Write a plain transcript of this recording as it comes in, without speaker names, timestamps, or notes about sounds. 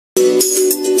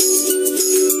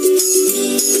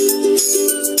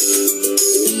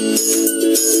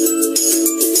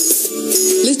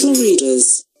Little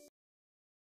readers.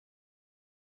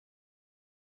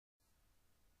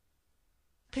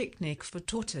 Picnic for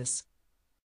Tortoise.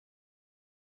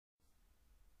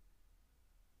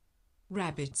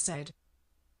 Rabbit said,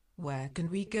 "Where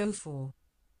can we go for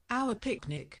our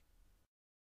picnic?"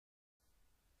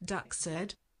 Duck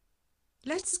said,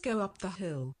 "Let's go up the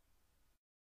hill."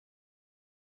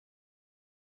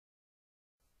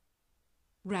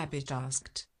 Rabbit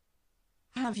asked,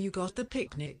 "Have you got the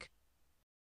picnic?"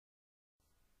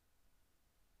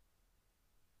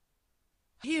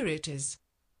 "Here it is,"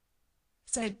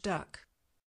 said Duck.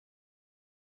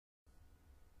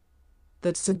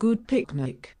 "That's a good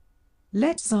picnic.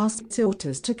 Let's ask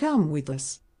Tortoise to come with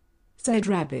us," said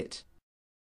Rabbit.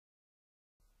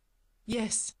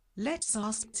 "Yes, let's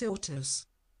ask Tortoise.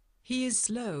 He is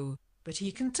slow, but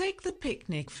he can take the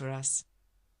picnic for us,"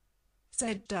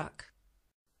 said Duck.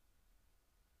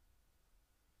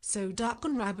 So Duck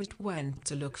and Rabbit went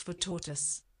to look for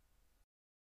Tortoise.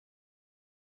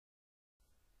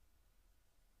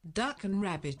 Duck and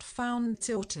Rabbit found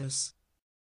Tortoise.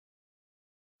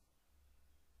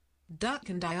 "Duck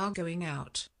and I are going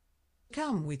out.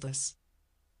 Come with us,"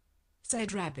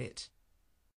 said Rabbit.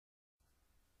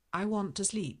 "I want to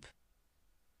sleep,"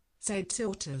 said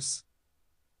Tortoise.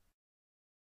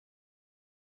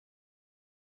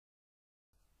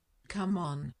 "Come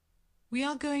on. We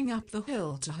are going up the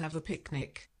hill to have a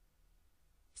picnic,"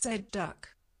 said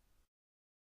Duck.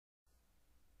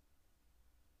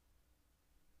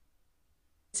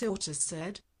 Tortoise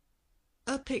said,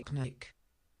 "A picnic?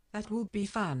 That will be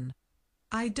fun.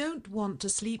 I don't want to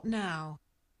sleep now.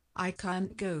 I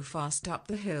can't go fast up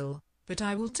the hill, but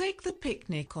I will take the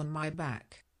picnic on my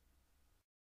back."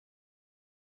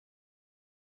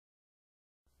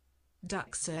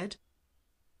 Duck said,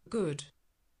 "Good.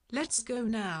 Let's go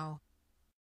now."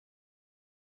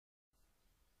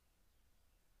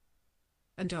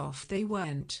 And off they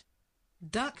went.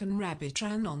 Duck and Rabbit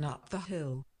ran on up the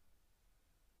hill.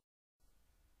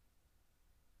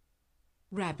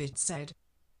 Rabbit said,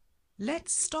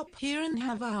 "Let's stop here and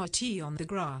have our tea on the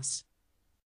grass."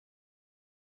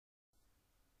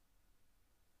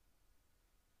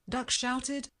 Duck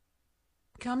shouted,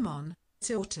 "Come on,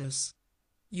 Tortoise.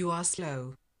 You are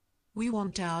slow. We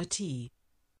want our tea."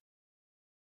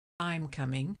 I'm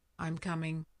coming.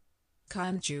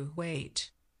 Can't you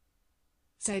wait?"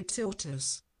 said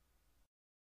Tortoise.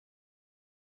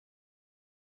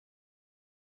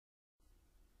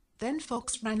 Then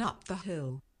Fox ran up the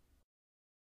hill.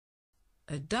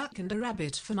 "A duck and a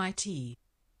rabbit for my tea,"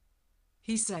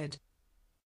 he said.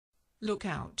 "Look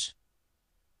out!"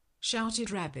 shouted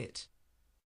Rabbit.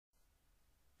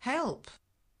 "Help!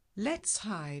 Let's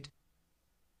hide!"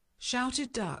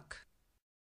 shouted Duck.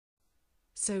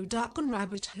 So Duck and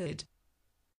Rabbit hid.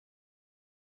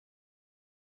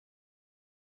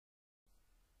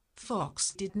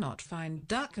 Fox did not find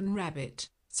Duck and Rabbit,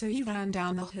 so he ran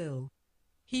down the hill.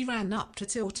 He ran up to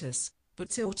Tortoise, but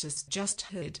Tortoise just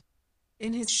hid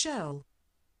in his shell.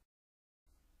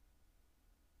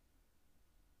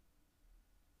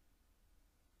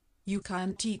 "You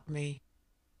can't eat me.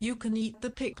 You can eat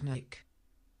the picnic,"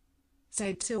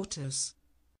 said Tortoise.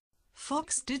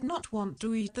 Fox did not want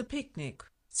to eat the picnic,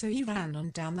 so he ran on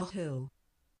down the hill.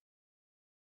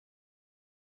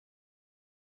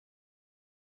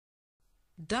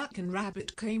 Duck and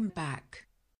Rabbit came back.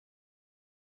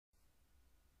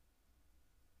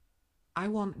 "I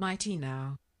want my tea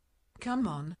now. Come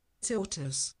on,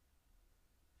 Tortoise,"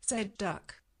 said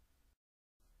Duck.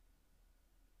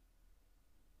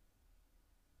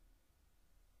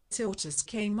 Tortoise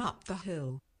came up the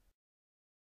hill.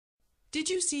 "Did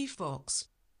you see Fox?"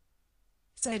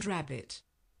 said Rabbit.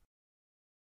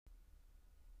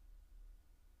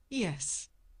 "Yes.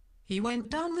 He went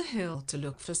down the hill to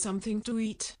look for something to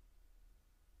eat,"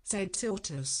 said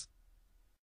Tortoise.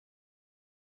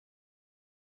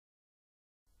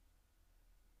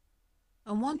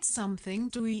 "I want something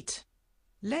to eat.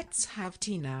 Let's have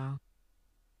tea now,"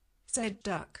 said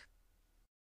Duck.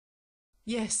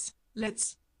 "Yes,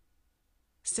 let's,"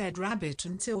 said Rabbit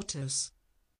and Tortoise.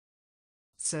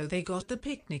 So they got the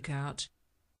picnic out.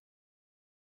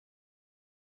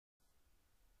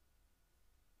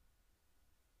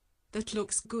 "That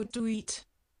looks good to eat,"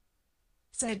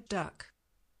 said Duck.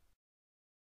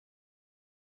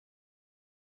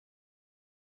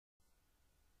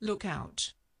 "Look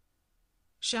out!"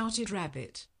 shouted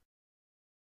Rabbit.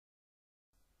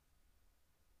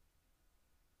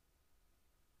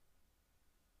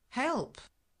 "Help!"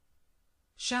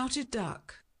 shouted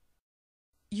Duck.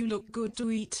 "You look good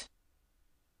to eat,"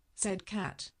 said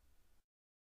Cat.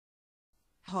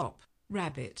 hop,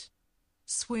 rabbit.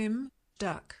 Swim,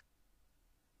 duck.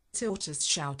 Tortoise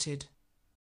shouted.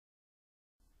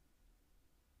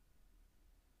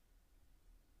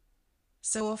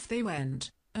 So off they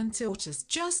went, and Tortoise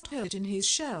just hid in his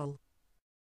shell.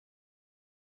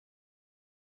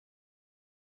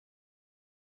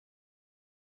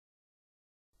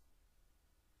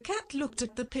 Cat looked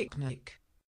at the picnic.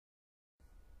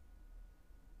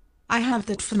 "I have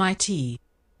that for my tea,"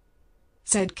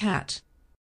 said Cat.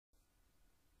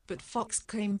 But Fox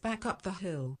came back up the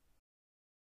hill.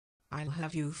 "I'll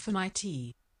have you for my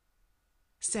tea,"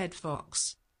 said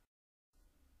Fox.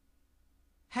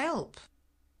 "Help!"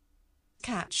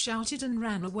 Cat shouted and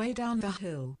ran away down the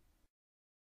hill.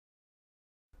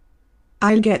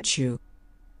 "I'll get you!"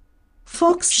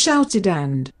 Fox shouted,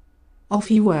 and off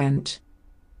he went.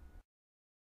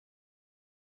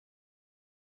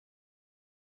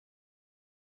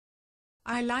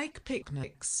 "I like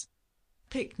picnics.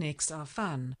 Picnics are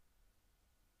fun,"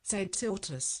 said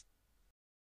Tortoise.